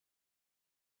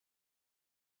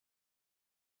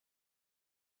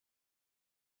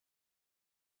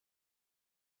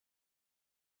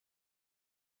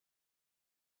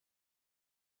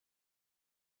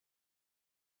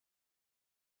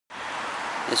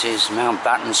This is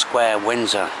Mountbatten Square,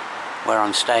 Windsor, where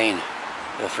I'm staying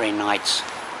for 3 nights,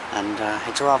 and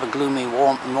it's a rather gloomy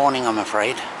morning, I'm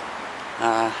afraid.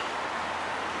 I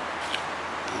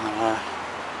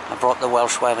brought the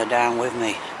Welsh weather down with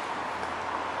me.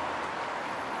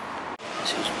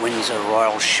 This is Windsor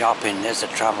Royal Shopping. There's the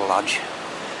Travelodge.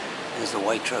 There's the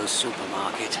Waitrose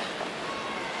supermarket.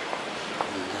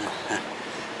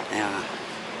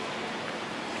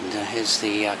 And here's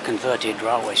the converted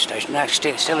railway station. No,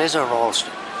 still is a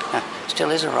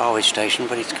railway station,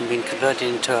 but it's been converted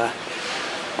into a,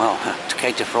 well, to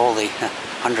cater for all the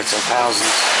hundreds of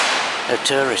thousands of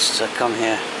tourists that come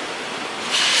here.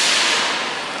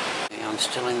 I'm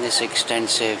still in this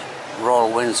extensive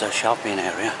Royal Windsor shopping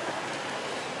area,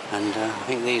 and I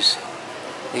think these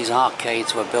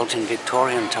arcades were built in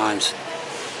Victorian times.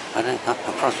 I don't know,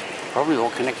 probably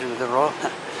all connected with the Royal.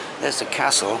 There's the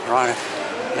castle, right?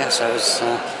 Yeah, so it's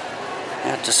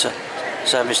to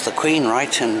service the Queen,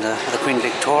 right, and the Queen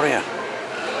Victoria.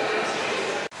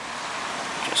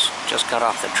 Just got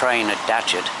off the train at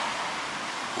Datchet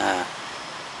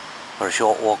for a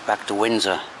short walk back to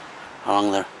Windsor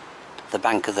along the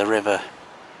bank of the river,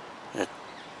 the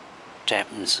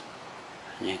Thames.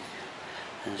 And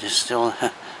just still,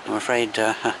 I'm afraid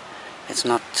it's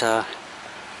not the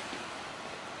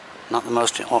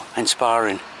most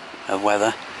inspiring of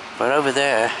weather. But over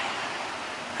there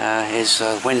is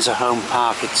Windsor Home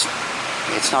Park. It's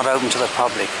not open to the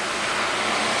public.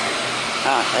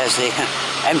 There's the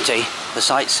the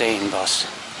sightseeing bus.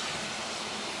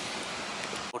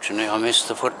 Fortunately, I missed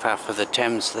the footpath of the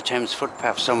Thames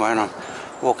footpath somewhere, and I'm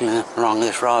walking along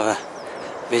this rather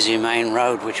busy main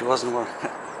road, which wasn't what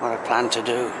I planned to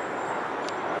do.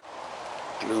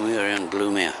 Gloomier and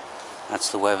gloomier. That's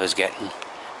the weather's getting.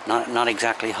 Not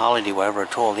exactly holiday weather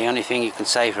at all. The only thing you can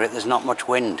say for it, there's not much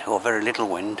wind, or very little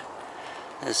wind.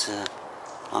 There's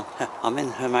I'm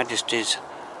in Her Majesty's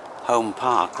Home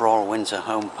Park, Royal Windsor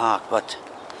Home Park, but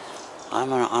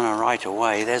I'm on a right of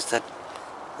way. There's the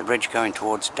bridge going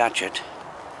towards Datchet,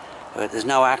 but there's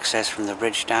no access from the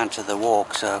bridge down to the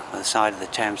walk, so on the side of the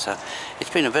Thames. So it's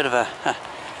been a bit of a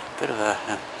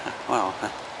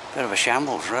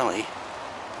shambles, really.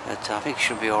 But I think it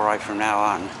should be all right from now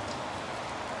on.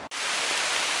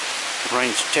 The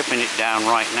rain's tipping it down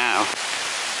right now,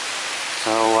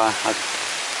 so I'm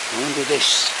under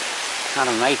this kind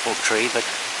of maple tree, but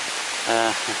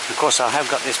of course I have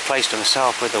got this place to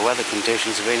myself with the weather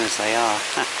conditions being as they are.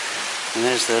 And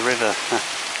there's the river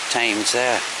Thames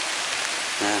there.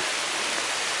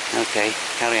 Okay,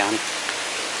 carry on.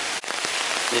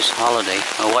 This holiday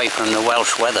away from the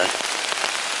Welsh weather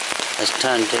has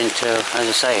turned into, as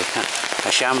I say,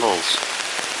 a shambles,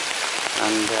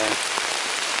 and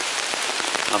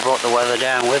I brought the weather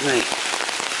down with me.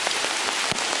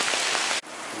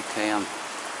 Okay,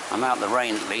 I'm out the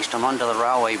rain at least. I'm under the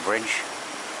railway bridge,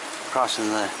 crossing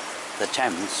the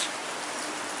Thames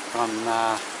from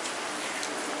the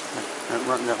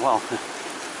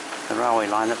railway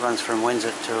line that runs from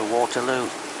Windsor to Waterloo,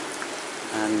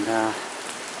 and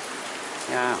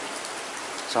yeah.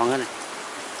 So I'm going to.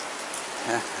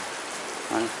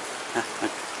 My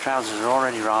trousers are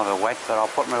already rather wet, but I'll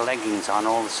put my leggings on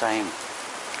all the same.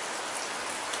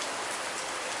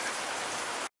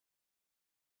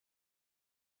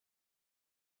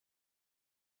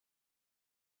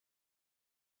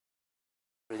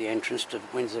 The entrance to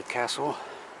Windsor Castle.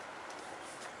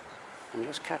 I'm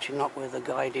just catching up with a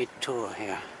guided tour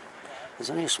here. There's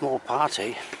only a small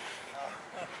party.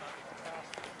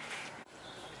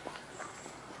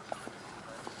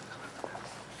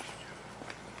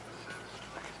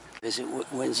 Visit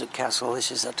Windsor Castle, this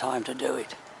is the time to do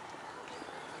it.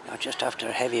 Now, just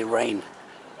after heavy rain,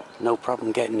 no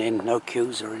problem getting in, no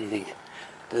queues or anything.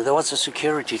 There was a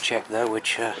security check though,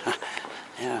 which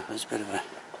yeah, was a bit of a,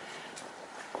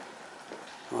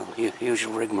 well,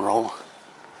 usual rigmarole.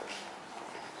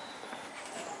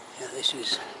 Yeah, this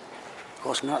is, of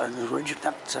course, not an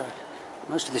original.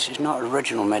 Most of this is not an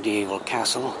original medieval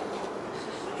castle.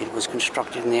 It was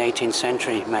constructed in the 18th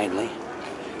century mainly.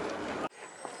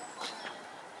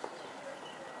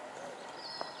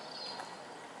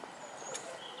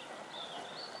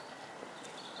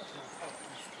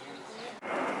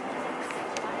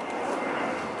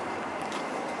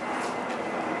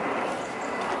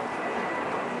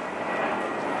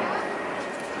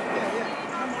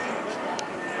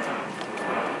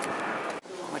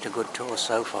 A good tour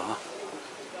so far.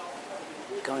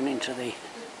 Going into the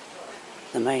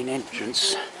main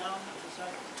entrance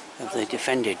of the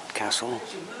defended castle.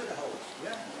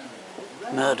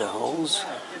 Murder holes.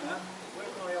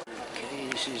 Okay,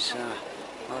 this is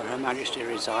where Her Majesty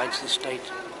resides, the state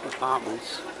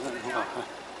apartments.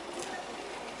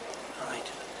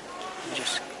 Right, let me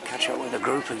just catch up with the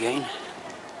group again.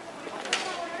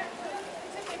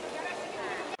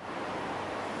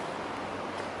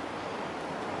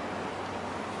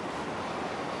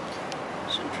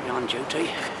 Sentry on duty.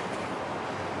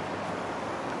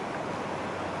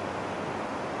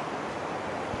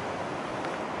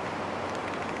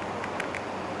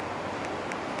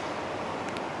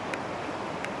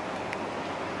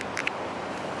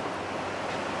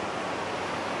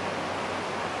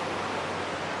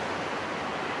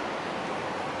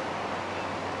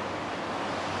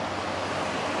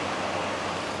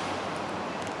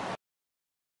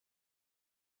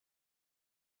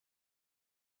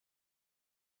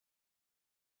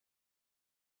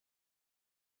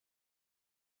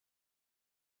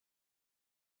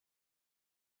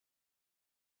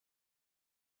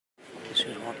 This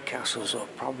is what castles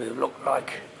would probably have looked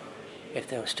like if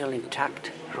they were still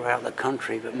intact throughout the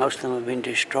country, but most of them have been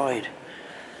destroyed.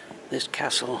 This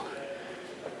castle,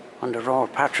 under royal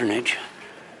patronage,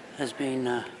 has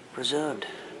been preserved.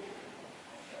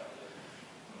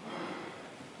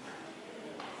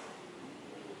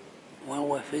 Well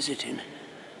worth visiting.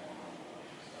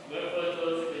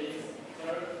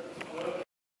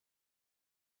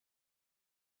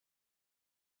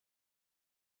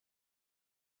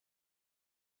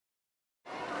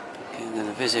 I'm going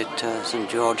to visit St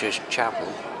George's Chapel,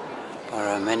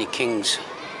 where many kings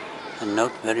and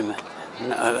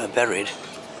are buried.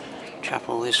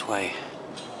 Chapel this way.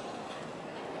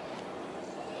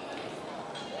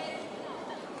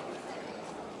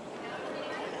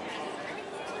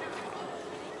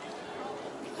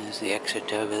 There's the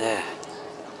exit over there.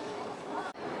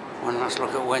 One last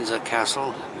look at Windsor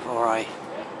Castle before I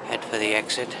head for the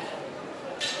exit.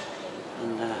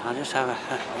 And I'll just have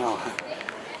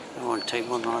I don't want to take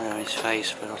one eye on his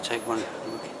face, but I'll take one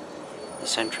look at the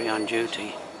sentry on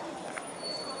duty.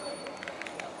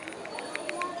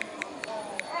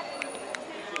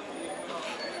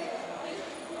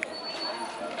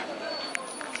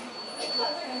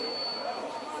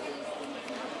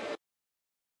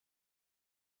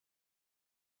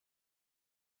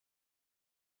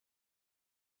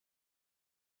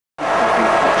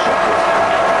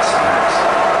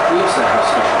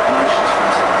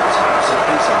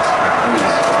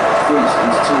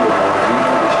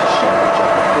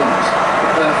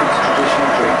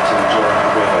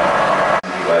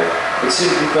 It's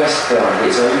simply best done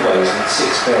its own ways in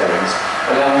 6 bearings,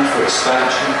 allowing for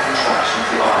expansion and contraction of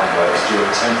the ironworks during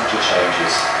temperature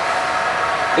changes.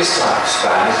 This type of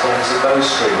span is known as a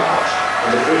bowstring arch,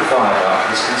 and the brick viaduct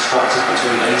was constructed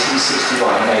between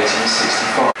 1861 and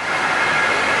 1865.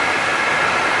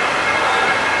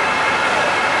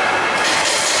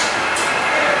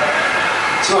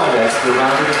 To our left, we're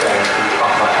rounding a bend called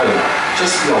Upper Hope,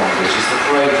 just beyond which is the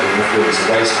parade room of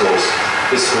Windsor Racecourse.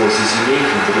 This horse is unique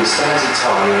in that it stands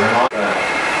entirely on an island.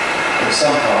 In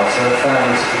some parts, there are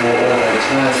families of the more ornate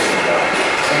mansion above,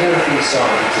 and there have been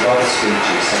sightings of other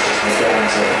species such as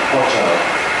Merganser and Pochard.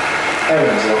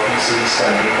 Herons are often seen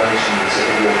standing motionless at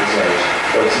the water's edge,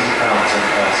 waiting to pounce on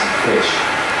passing fish.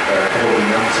 There are probably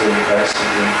none to impress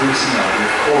with the increasing number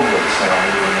of cormorants now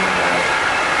moving inland.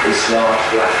 This large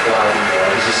black diving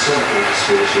bird is a saltwater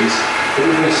species, but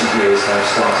in recent years have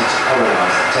started to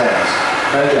colonise the Thames,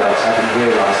 no doubt having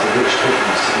realised the rich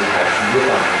pickings to be had from the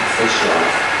abundant fish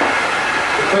life.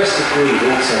 The crested breed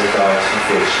also dives from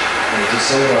fish, and it is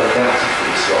so well adapted for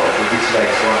this role that its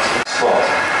legs right at the spot,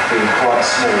 being quite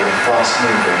small and fast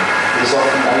moving, it is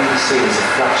often only seen as a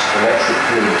flash of electric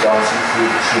blue dancing through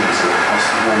the trees or across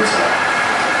the water.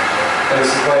 There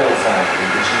is a whale family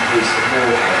which includes the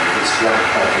moorhen with its black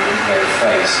body and red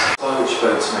face, by which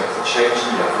boats make the change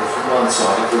in level from one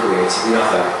side of the weir to the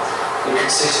other. It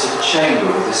consists of a chamber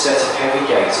with a set of heavy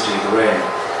gates at either end.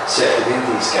 Set within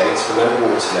these gates below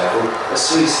water level are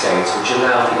sluice gates which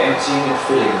allow the emptying and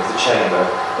filling of the chamber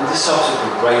and the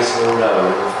subsequent raising or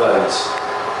lowering of boats.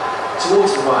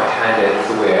 Towards the right-hand end of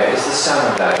the weir is the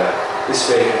salmon ladder, this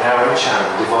being a narrow channel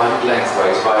divided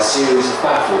lengthways by a series of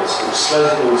baffles which slow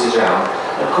the water down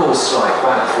and cause slight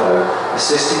backflow,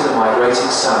 assisting the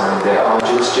migrating salmon in their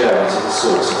arduous journey to the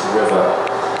source of the river.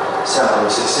 Salmon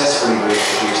was successfully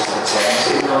reintroduced to the Thames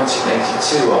in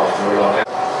 1982 after a long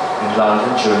In London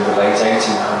during the late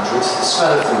 1800s, the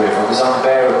smell of the river was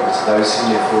unbearable to those who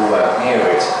lived or worked near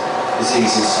it.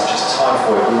 Diseases such as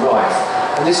typhoid were rife,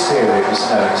 and this period was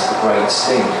known as the Great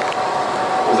Stink.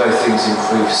 Although things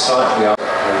improved slightly after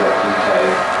the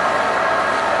UK.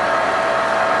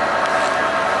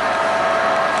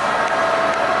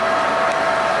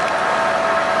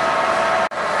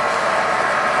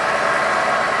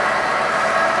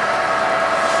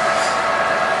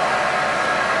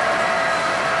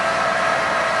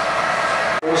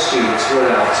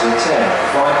 to attend,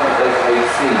 providing that they paid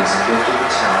fees and lived in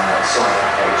the town outside the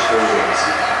parish buildings.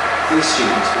 These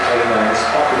students became known as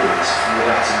occupants from the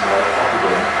Latin word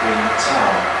occupant, meaning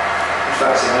town. In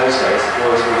fact, in those days, the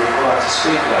boys were required to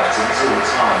speak Latin at all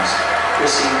times,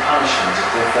 risking punishment if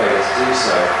they failed to do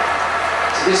so.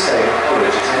 To this day, the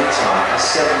college at any time has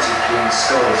 70 King's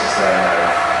Scholars as they are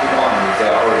known, in honour of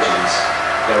their origins.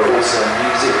 There are also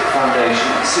music, foundation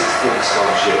and sixth form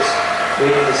scholarships,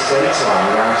 meaning that at any time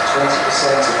around 20%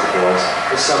 of the boys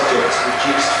are subject to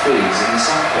reduced fees and in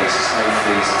some cases no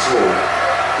fees at all.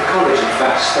 The college in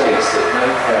fact states that no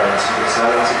parent with a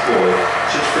talented boy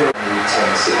should feel in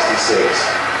 1066.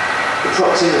 The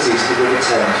proximity to the River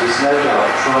Thames was no doubt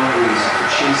the prime reason for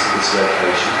choosing this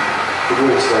location, the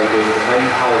waterway being the main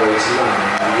highway to London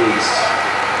in the east.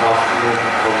 After the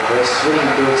Norman conquest, William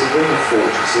built a ring of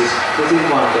fortresses within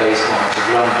one day's march of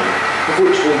London, of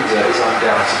which Windsor is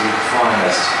undoubtedly the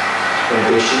finest. In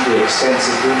addition, the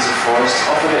extensive Windsor forest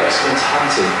offered excellent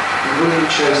hunting, and William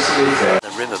chose to live there.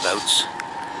 The riverboats.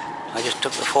 I just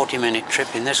took the 40-minute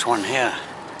trip in this one here,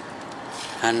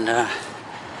 and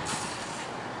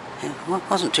it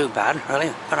wasn't too bad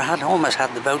really, but I had almost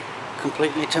had the boat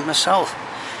completely to myself.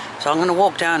 So I'm going to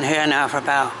walk down here now for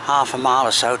about half a mile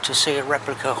or so to see a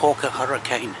replica Hawker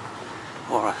Hurricane,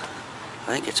 or I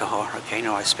think it's a Hurricane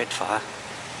or a Spitfire.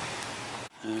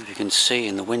 If you can see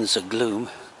in the Windsor gloom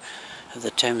of the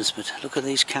Thames, but look at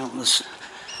these countless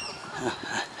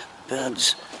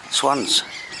birds, swans,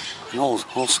 and all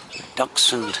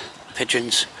ducks and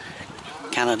pigeons,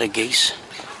 Canada geese,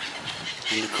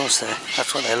 and of course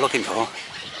that's what they're looking for.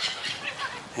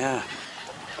 Yeah.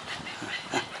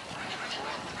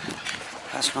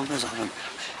 Vast numbers of them.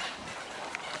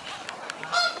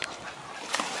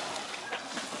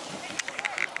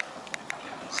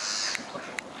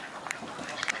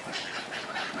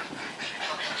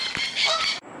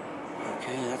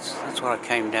 Okay, that's what I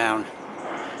came down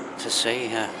to see.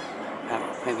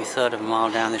 About maybe a third of a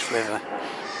mile down this river.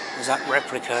 There's that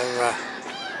replica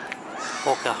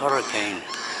Hawker Hurricane.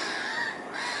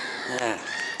 There.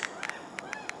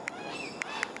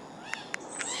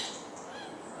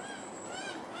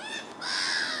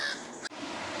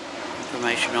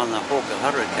 Information on the Hawker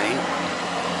Hurricane.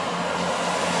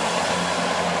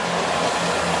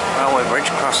 Railway bridge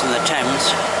crossing the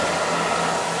Thames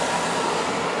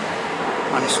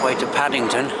on its way to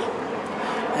Paddington.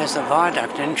 There's the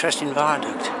viaduct, an interesting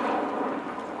viaduct.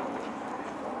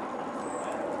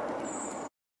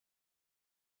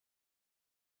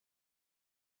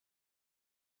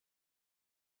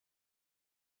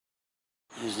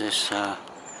 There's this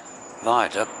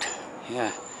viaduct,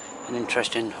 yeah. An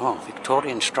interesting,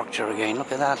 Victorian structure again.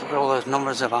 Look at that, look at all those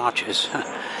numbers of arches.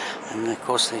 And of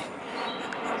course the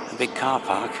big car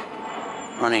park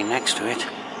running next to it.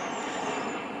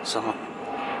 So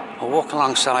I'll walk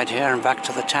alongside here and back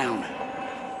to the town.